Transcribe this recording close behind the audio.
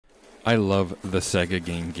I love the Sega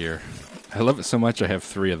Game Gear. I love it so much I have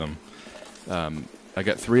three of them. I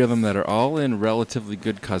got three of them that are all in relatively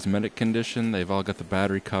good cosmetic condition. They've all got the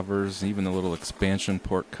battery covers, even the little expansion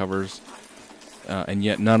port covers, and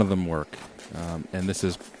yet none of them work. And this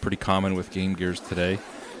is pretty common with Game Gears today.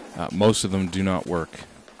 Most of them do not work.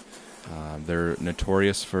 They're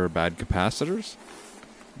notorious for bad capacitors.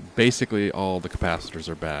 Basically, all the capacitors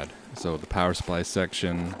are bad. So the power supply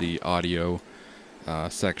section, the audio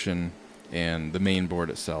section, and the main board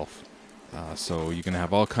itself. So you can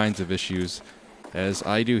have all kinds of issues, as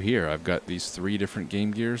I do here. I've got these three different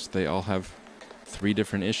Game Gears. They all have three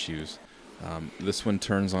different issues. This one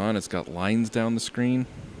turns on. It's got lines down the screen.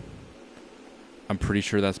 I'm pretty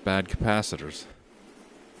sure that's bad capacitors.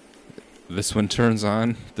 This one turns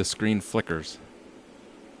on. The screen flickers.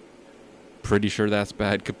 Pretty sure that's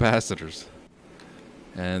bad capacitors.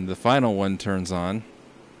 And the final one turns on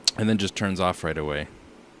and then just turns off right away.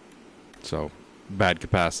 So, bad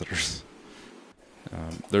capacitors.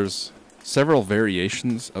 There's several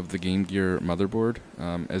variations of the Game Gear motherboard,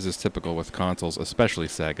 as is typical with consoles, especially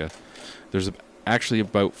Sega. There's actually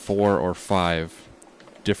about 4 or 5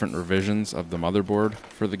 different revisions of the motherboard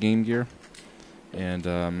for the Game Gear. And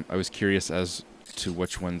I was curious as to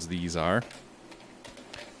which ones these are.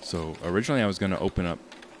 So originally I was going to open up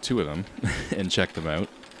 2 of them and check them out.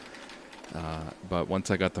 But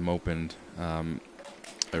once I got them opened,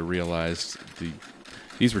 I realized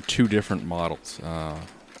these were 2 different models.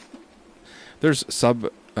 There's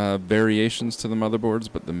sub variations to the motherboards,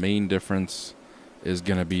 but the main difference is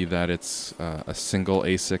going to be that it's a single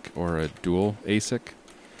ASIC or a dual ASIC.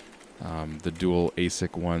 The dual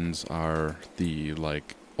ASIC ones are the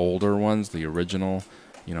older ones, the original.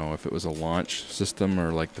 You know, if it was a launch system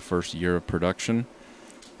or like the first year of production,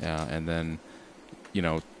 and then, you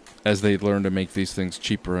know, as they learned to make these things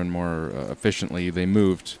cheaper and more efficiently, they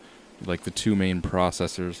moved like the 2 main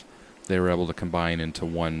processors. They were able to combine into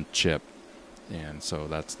one chip, and so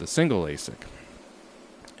that's the single ASIC.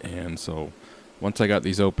 And so once I got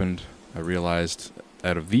these opened, I realized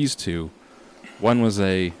out of these 2, one was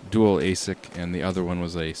a dual ASIC and the other one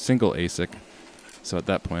was a single ASIC. So at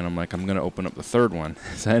that point, I'm like, I'm going to open up the third one.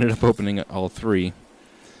 So I ended up opening all 3.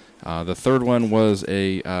 The third one was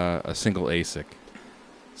a single ASIC.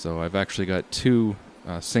 So I've actually got 2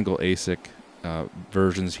 single ASIC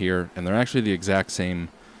versions here, and they're actually the exact same.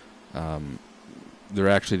 They're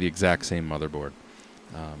actually the exact same motherboard.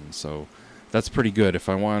 So that's pretty good. If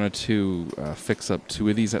I wanted to fix up 2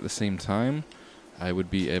 of these at the same time, I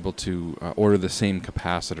would be able to order the same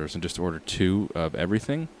capacitors and just order 2 of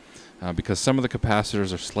everything. Because some of the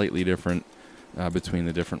capacitors are slightly different between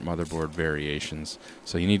the different motherboard variations.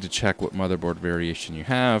 So you need to check what motherboard variation you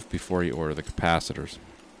have before you order the capacitors.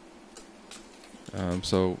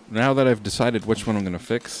 So now that I've decided which one I'm going to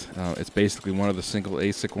fix, it's basically one of the single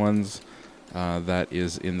ASIC ones that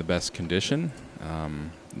is in the best condition.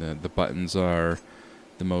 The buttons are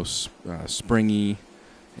the most springy,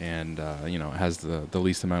 and you know, it has the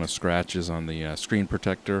least amount of scratches on the screen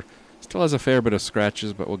protector. Still has a fair bit of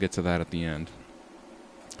scratches, but we'll get to that at the end.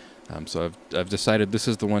 So I've decided this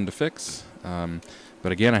is the one to fix.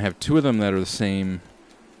 But again, I have 2 of them that are the same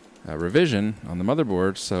revision on the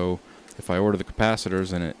motherboard, so if I order the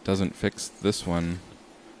capacitors and it doesn't fix this one,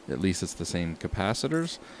 at least it's the same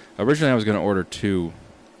capacitors. Originally I was going to order 2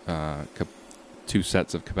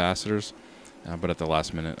 sets of capacitors, but at the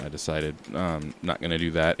last minute I decided I'm not going to do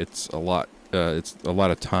that. It's a lot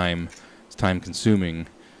of time. It's time consuming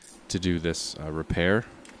to do this repair.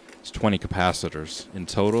 It's 20 capacitors in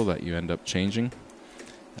total that you end up changing.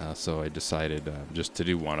 So I decided just to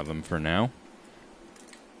do one of them for now.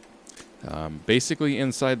 Basically,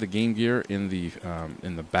 inside the Game Gear, in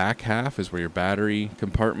the back half is where your battery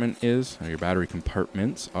compartment is, or your battery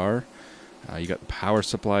compartments are. You got the power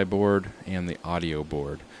supply board and the audio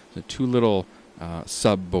board. The 2 little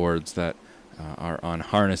sub boards that are on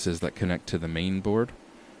harnesses that connect to the main board.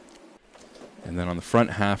 And then on the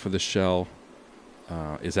front half of the shell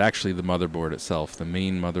is actually the motherboard itself, the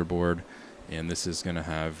main motherboard. And this is going to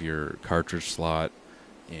have your cartridge slot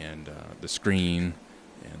and the screen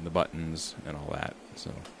and the buttons and all that.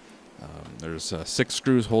 So there's 6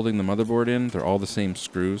 screws holding the motherboard in. They're all the same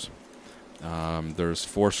screws. There's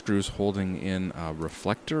 4 screws holding in a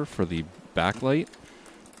reflector for the backlight.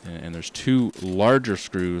 And there's 2 larger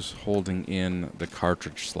screws holding in the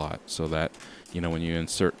cartridge slot, so that, you know, when you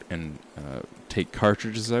insert and take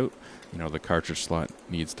cartridges out, you know, the cartridge slot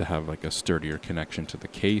needs to have like a sturdier connection to the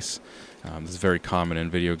case. This is very common in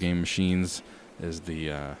video game machines, is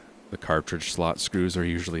the cartridge slot screws are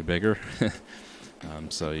usually bigger.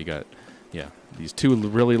 So you got, yeah, these 2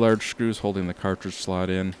 really large screws holding the cartridge slot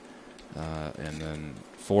in, and then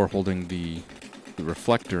 4 holding the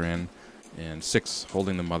reflector in, and 6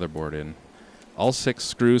 holding the motherboard in. All 6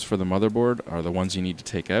 screws for the motherboard are the ones you need to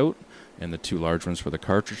take out, and the 2 large ones for the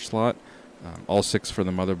cartridge slot. All 6 for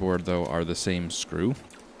the motherboard, though, are the same screw,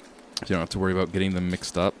 so you don't have to worry about getting them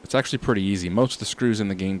mixed up. It's actually pretty easy. Most of the screws in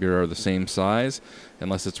the Game Gear are the same size,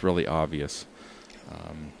 unless it's really obvious.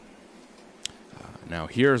 Now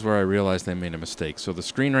here's where I realized I made a mistake. So the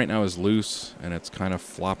screen right now is loose, and it's kind of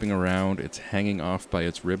flopping around. It's hanging off by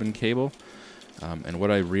its ribbon cable. And what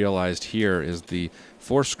I realized here is the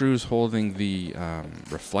 4 screws holding the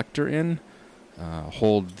reflector in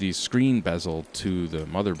hold the screen bezel to the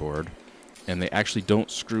motherboard, and they actually don't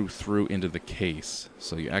screw through into the case.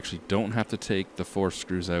 So you actually don't have to take the 4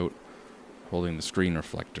 screws out holding the screen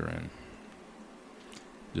reflector in.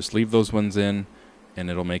 Just leave those ones in, and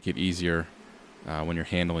it'll make it easier when you're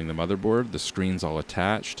handling the motherboard. The screen's all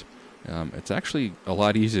attached. It's actually a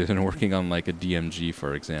lot easier than working on like a DMG,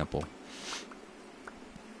 for example.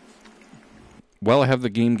 While I have the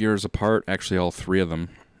Game Gears apart, actually all 3 of them,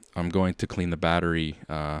 I'm going to clean the battery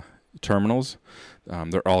terminals.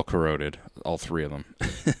 They're all corroded, all 3 of them.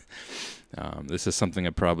 This is something I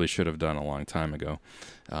probably should have done a long time ago.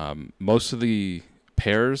 Most of the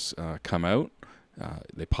pairs come out.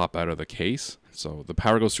 They pop out of the case. So the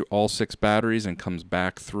power goes through all 6 batteries and comes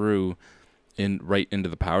back through right into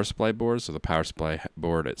the power supply board. So the power supply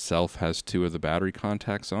board itself has 2 of the battery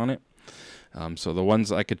contacts on it. So the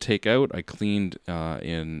ones I could take out, I cleaned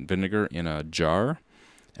in vinegar in a jar.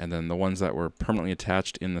 And then the ones that were permanently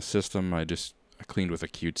attached in the system, I cleaned with a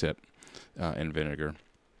Q-tip and vinegar.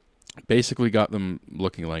 Basically got them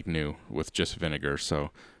looking like new with just vinegar.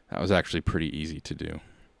 So that was actually pretty easy to do.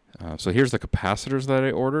 So here's the capacitors that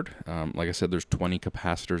I ordered. Like I said, there's 20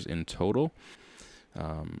 capacitors in total.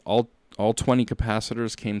 All 20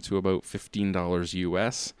 capacitors came to about $15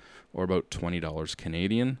 US, or about $20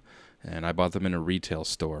 Canadian. And I bought them in a retail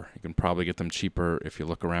store. You can probably get them cheaper if you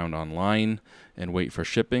look around online and wait for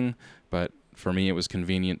shipping. But for me, it was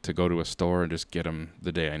convenient to go to a store and just get them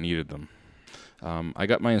the day I needed them. I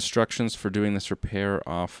got my instructions for doing this repair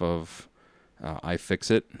off of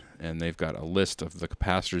iFixit, and they've got a list of the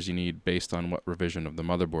capacitors you need based on what revision of the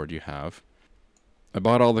motherboard you have. I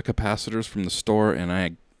bought all the capacitors from the store, and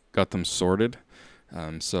I got them sorted.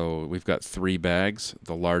 So we've got 3 bags.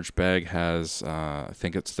 The large bag has, I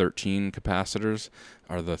think it's 13 capacitors,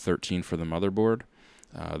 are the 13 for the motherboard.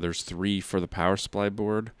 There's 3 for the power supply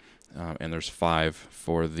board, and there's 5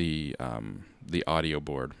 for the audio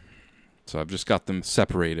board. So I've just got them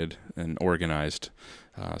separated and organized,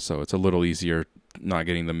 so it's a little easier not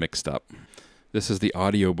getting them mixed up. This is the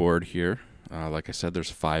audio board here. Like I said, there's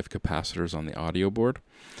 5 capacitors on the audio board.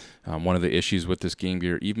 One of the issues with this Game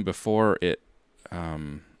Gear, even before its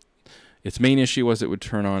main issue was it would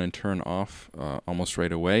turn on and turn off almost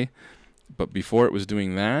right away. But before it was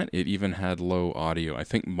doing that, it even had low audio. I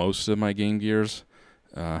think most of my Game Gears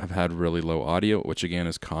have had really low audio, which again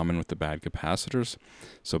is common with the bad capacitors.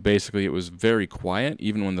 So basically it was very quiet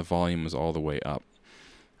even when the volume was all the way up.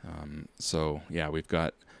 So yeah, we've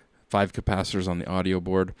got 5 capacitors on the audio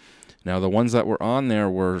board. Now the ones that were on there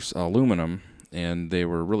were aluminum, and they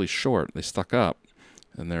were really short. They stuck up,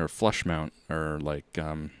 and they're flush mount, or like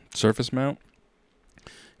surface mount.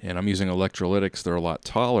 And I'm using electrolytics. They're a lot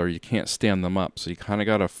taller. You can't stand them up, so you kind of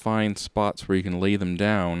got to find spots where you can lay them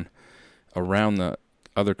down around the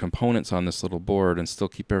other components on this little board and still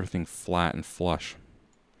keep everything flat and flush.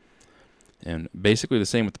 And basically the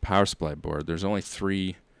same with the power supply board. There's only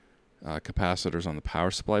 3 capacitors on the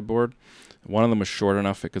power supply board. One of them was short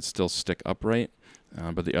enough it could still stick upright,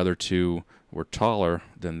 but the other 2 were taller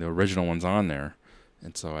than the original ones on there,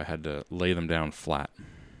 and so I had to lay them down flat.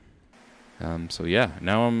 So yeah,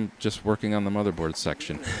 now I'm just working on the motherboard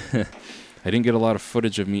section. I didn't get a lot of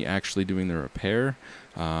footage of me actually doing the repair.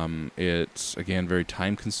 It's, again, very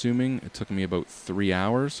time consuming. It took me about 3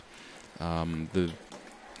 hours. The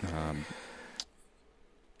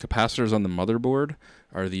capacitors on the motherboard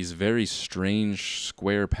are these very strange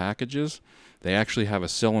square packages. They actually have a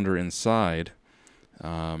cylinder inside,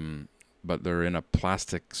 but they're in a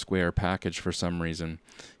plastic square package for some reason,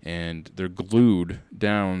 and they're glued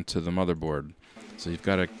down to the motherboard. So you've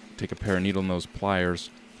got to take a pair of needle nose pliers,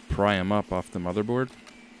 pry them up off the motherboard,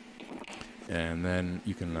 and then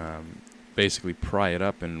you can basically pry it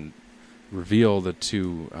up and reveal the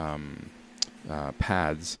 2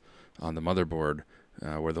 pads on the motherboard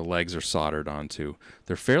where the legs are soldered onto.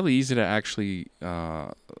 They're fairly easy to actually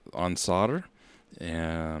unsolder,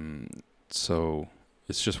 and so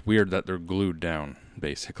it's just weird that they're glued down,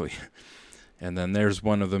 basically. And then there's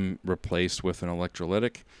one of them replaced with an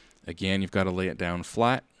electrolytic. Again, you've got to lay it down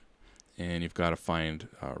flat, and you've got to find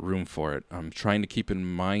room for it. I'm trying to keep in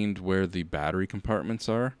mind where the battery compartments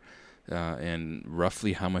are, and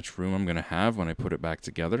roughly how much room I'm going to have when I put it back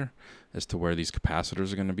together as to where these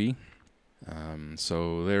capacitors are going to be.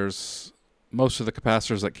 So there's most of the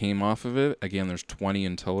capacitors that came off of it. Again, there's 20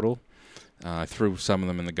 in total. I threw some of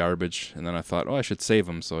them in the garbage, and then I thought, oh, I should save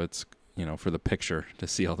them so it's, for the picture to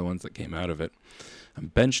see all the ones that came out of it. I'm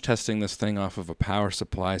bench testing this thing off of a power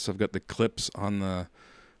supply, so I've got the clips on the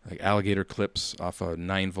alligator clips off a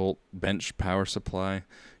 9-volt bench power supply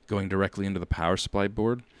going directly into the power supply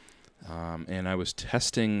board. And I was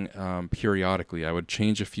testing periodically. I would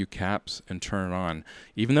change a few caps and turn it on.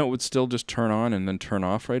 Even though it would still just turn on and then turn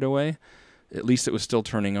off right away, at least it was still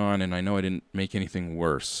turning on, and I know I didn't make anything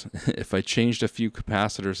worse. If I changed a few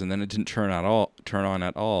capacitors and then it didn't turn on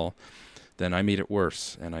at all, then I made it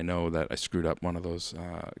worse, and I know that I screwed up one of those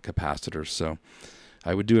capacitors. So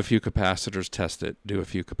I would do a few capacitors, test it, do a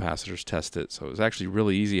few capacitors, test it. So it was actually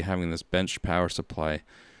really easy having this bench power supply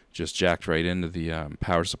just jacked right into the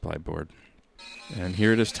power supply board. And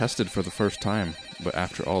here it is tested for the first time, but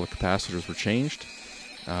after all the capacitors were changed,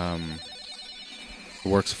 it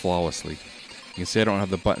works flawlessly. You can see I don't have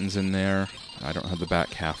the buttons in there, I don't have the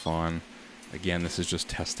back half on. Again, this is just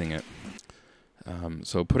testing it.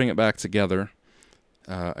 So putting it back together,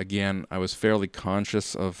 again, I was fairly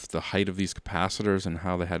conscious of the height of these capacitors and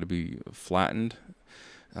how they had to be flattened.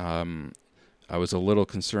 I was a little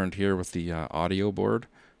concerned here with the audio board.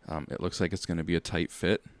 It looks like it's going to be a tight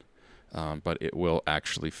fit, but it will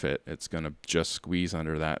actually fit. It's going to just squeeze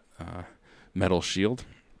under that metal shield.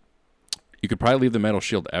 You could probably leave the metal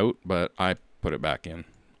shield out, but I put it back in.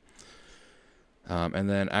 And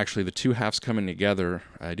then actually the two halves coming together,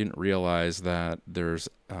 I didn't realize that there's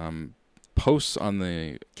posts on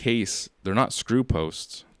the case. They're not screw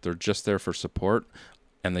posts. They're just there for support,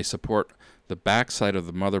 and they support the back side of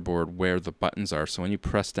the motherboard where the buttons are. So when you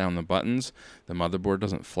press down the buttons, the motherboard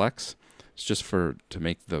doesn't flex. It's just to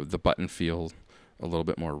make the button feel a little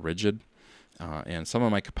bit more rigid. And some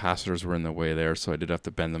of my capacitors were in the way there, so I did have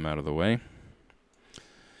to bend them out of the way.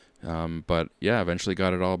 But yeah, eventually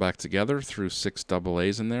got it all back together, threw 6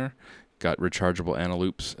 AA's in there, got rechargeable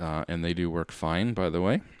anti-loops, and they do work fine, by the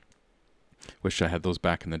way. Wish I had those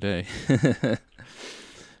back in the day.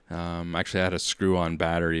 Actually, I had a screw-on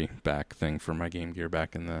battery back thing for my Game Gear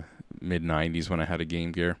back in the mid-90s when I had a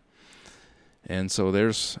Game Gear. And so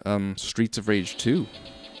there's Streets of Rage 2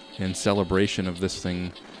 in celebration of this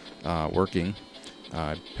thing working.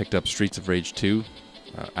 I picked up Streets of Rage 2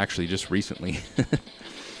 actually just recently.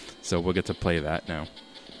 So we'll get to play that now.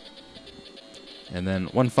 And then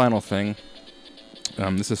one final thing.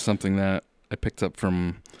 This is something that I picked up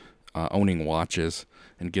from owning watches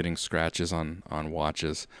and getting scratches on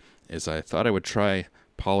watches. Is I thought I would try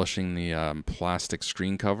polishing the plastic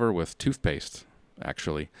screen cover with toothpaste,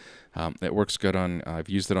 actually. It works good on, I've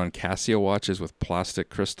used it on Casio watches with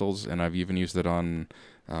plastic crystals, and I've even used it on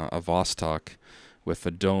a Vostok with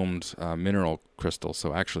a domed mineral crystal,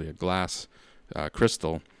 so actually a glass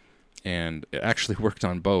crystal. And it actually worked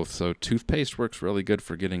on both. So toothpaste works really good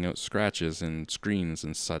for getting out scratches and screens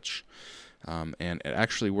and such. And it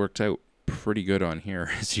actually worked out pretty good on here,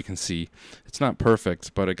 as you can see. It's not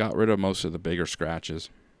perfect, but it got rid of most of the bigger scratches.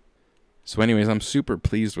 So anyways, I'm super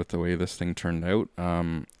pleased with the way this thing turned out.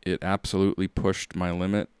 It absolutely pushed my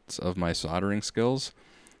limits of my soldering skills,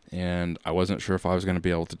 and I wasn't sure if I was going to be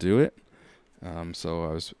able to do it. So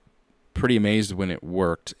I was pretty amazed when it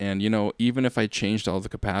worked. And even if I changed all the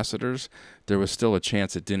capacitors, there was still a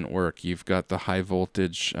chance it didn't work. You've got the high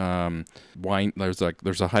voltage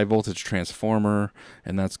there's a high voltage transformer,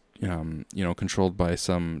 and that's controlled by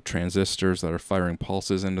some transistors that are firing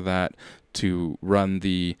pulses into that to run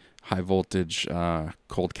the high voltage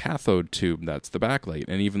cold cathode tube. That's the backlight,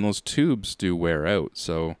 and even those tubes do wear out.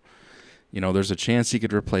 So there's a chance you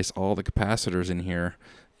could replace all the capacitors in here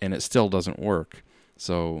and it still doesn't work.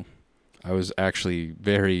 So I was actually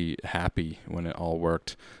very happy when it all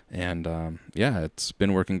worked. And yeah, it's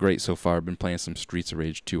been working great so far. I've been playing some Streets of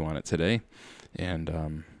Rage 2 on it today.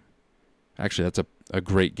 And actually, that's a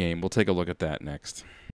great game. We'll take a look at that next.